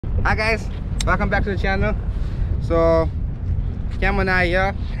Hi guys, welcome back to the channel. So Cam and I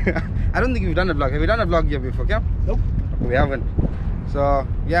here. I don't think we've done a vlog. Have we done a vlog here before, Cam? Nope. We haven't. So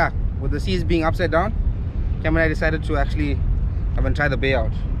yeah, with the seas being upside down, Cam and I decided to actually try the bay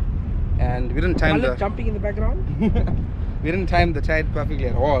out. And we didn't time the jumping in the background. we didn't time the tide perfectly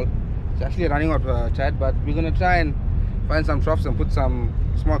at all. It's actually running out of tide, but we're gonna try and find some troughs and put some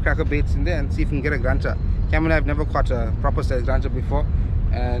small cracker baits in there and see if we can get a grunter. Cam and I have never caught a proper size grunter before,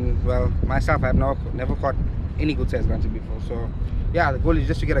 and well, myself I have never caught any good size grunter before. So yeah, the goal is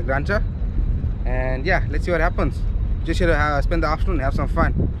just to get a grunter, and yeah, let's see what happens. Just here to spend the afternoon and have some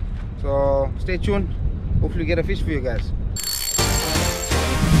fun. So stay tuned. Hopefully get a fish for you guys.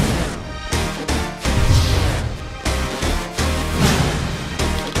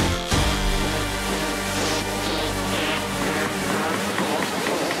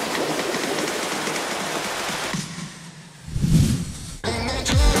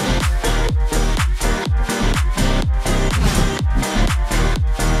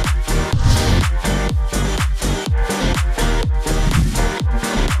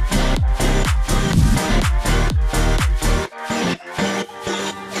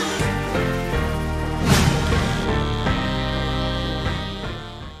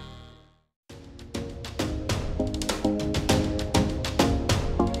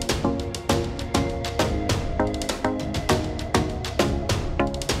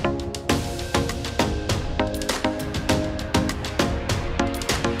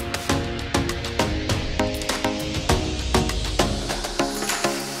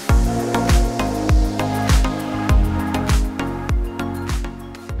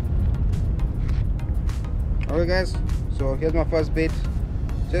 Okay guys, so here's my first bait.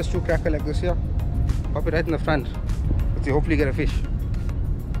 Just 2 cracker like this here. Pop it right in the front. Let's see, hopefully get a fish.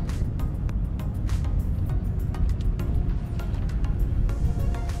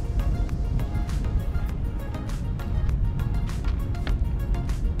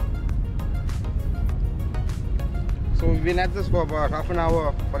 So we've been at this for about half an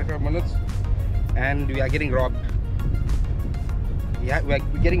hour, 45 minutes, and we are getting robbed. Yeah, we're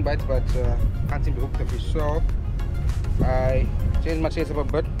getting bites, but can't seem to hook the fish. So I changed my chase up a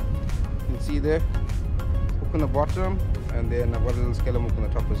bit. You can see there, hook on the bottom, and then I've got a little scallop hook on the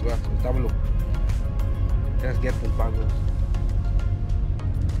top as well. So it's double hook. Just get the buggers.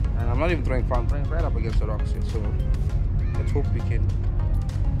 And I'm not even throwing far, I'm throwing right up against the rocks here. So let's hope we can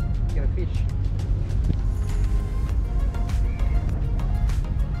get a fish.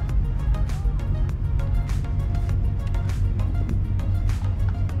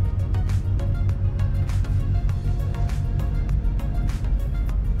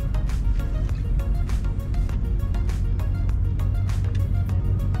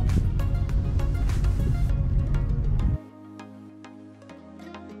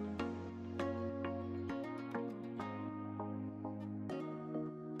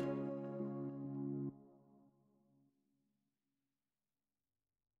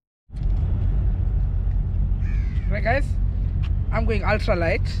 Right guys, I'm going ultra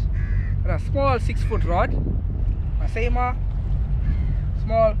light with a small 6-foot rod, my Seima,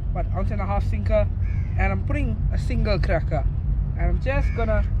 small but 1.5 ounce sinker, and I'm putting a single cracker, and I'm just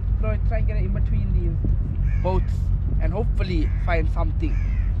gonna try and get it in between these boats and hopefully find something.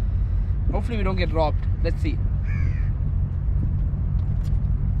 Hopefully we don't get robbed. Let's see.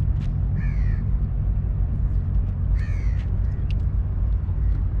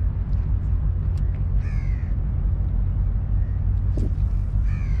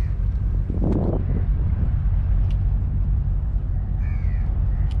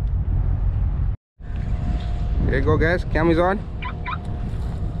 There you go guys, cam is on.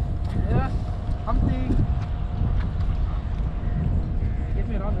 Yeah, something. Get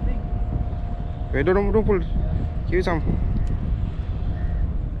me around the thing. Wait, don't pull it. Give you some.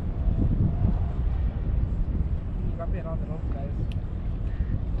 Got me around the rope, guys.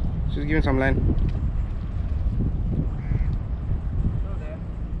 Just give me some line. Still there.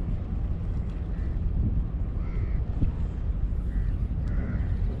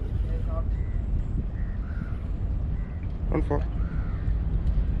 There's out. Don't fall.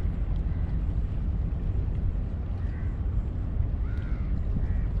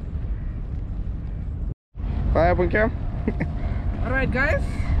 Fire up on cam. Alright guys,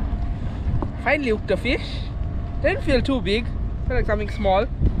 finally hooked a fish. Didn't feel too big, felt like something small,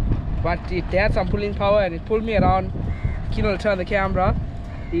 but it had some pulling power and it pulled me around. Kino will turn the camera.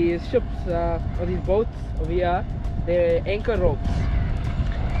 These ships or these boats over here, they're anchor ropes.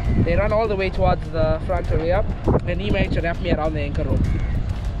 They run all the way towards the front area, and he managed to wrap me around the anchor rope.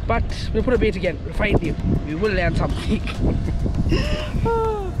 But we'll put a bait again, we'll find him, we will land something.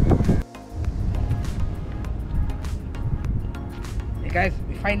 Guys,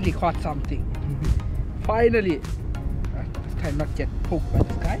 we finally caught something. Finally. This time not get poked by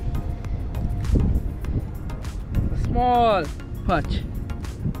this guy. A small perch.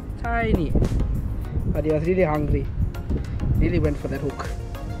 Tiny. But he was really hungry. Really went for that hook.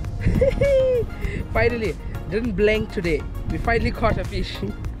 Finally. Didn't blank today. We finally caught a fish.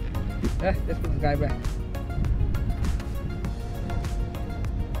 Let's put this guy back.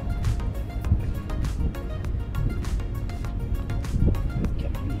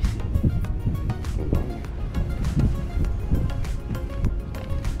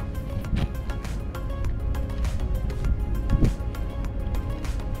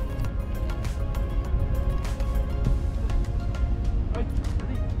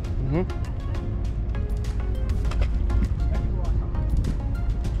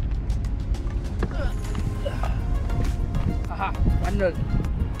 Aha, 1-0.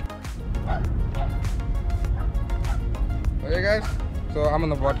 Okay guys, so I'm on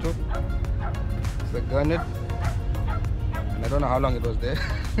the board too. It's the gurnard. And I don't know how long it was there.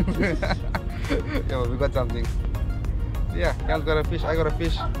 Yeah, but we got something. Yeah, Cam's got a fish, I got a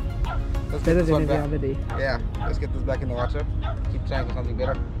fish. Let's get Better this one than back. the other day. Yeah, let's get this back in the water. Keep trying for something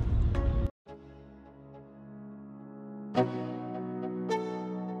better.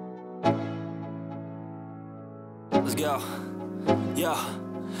 Let's go. Yo,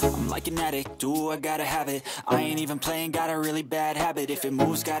 I'm like an addict, do I gotta have it. I ain't even playing, got a really bad habit. If it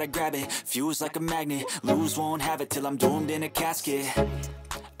moves, gotta grab it, fuse like a magnet. Lose, won't have it till I'm doomed in a casket.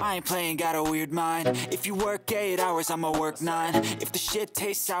 I ain't playing, got a weird mind. If you work 8 hours, I'ma work 9. If the shit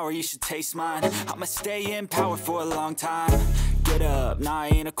tastes sour, you should taste mine. I'ma stay in power for a long time. Get up, nah, I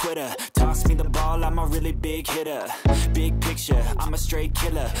ain't a quitter. Toss me the ball, I'm a really big hitter. Big picture, I'm a straight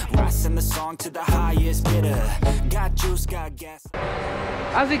killer. Rising the song to the highest bidder. Got juice, got gas.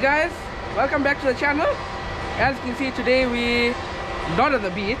 How's it guys? Welcome back to the channel. As you can see today we not on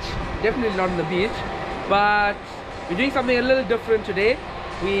the beach. Definitely not on the beach. But we're doing something a little different today.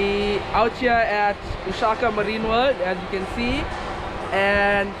 We out here at Ushaka Marine World, as you can see.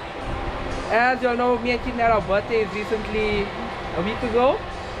 And as you all know, me and Kitten had our birthdays recently a week ago.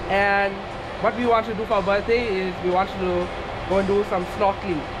 And what we want to do for our birthday is we want to go and do some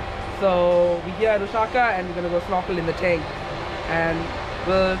snorkeling. So we're here at Ushaka and we're going to go snorkel in the tank. And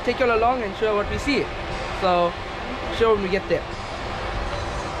we'll take you all along and show what we see. So show when we get there.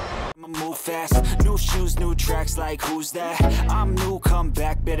 Move fast, new shoes, new tracks, like who's that? I'm new, come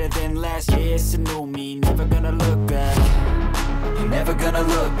back, better than last. Yeah, it's a new me, never gonna look back. Never gonna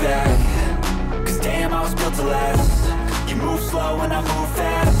look back. Cause damn, I was built to last. You move slow and I move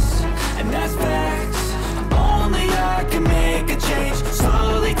fast, and that's facts. Only I can make a change.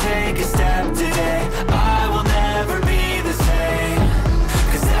 Slowly take a step today. I will never be the same.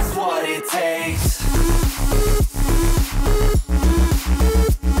 Cause that's what it takes.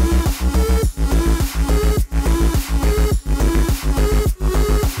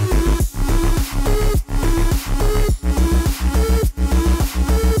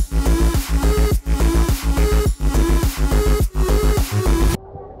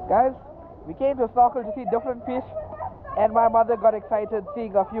 Guys, we came to snorkel to see different fish, and my mother got excited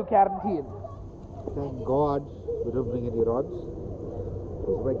seeing a few quarantines. Thank God we don't bring any rods.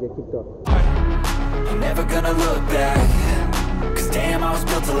 We might get kicked off. I'm never gonna look back. Cause damn, I was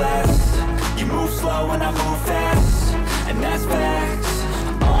built to last. You move slow and I move fast, and that's facts.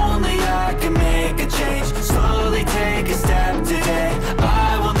 Only I can make a change. Slowly take a step today.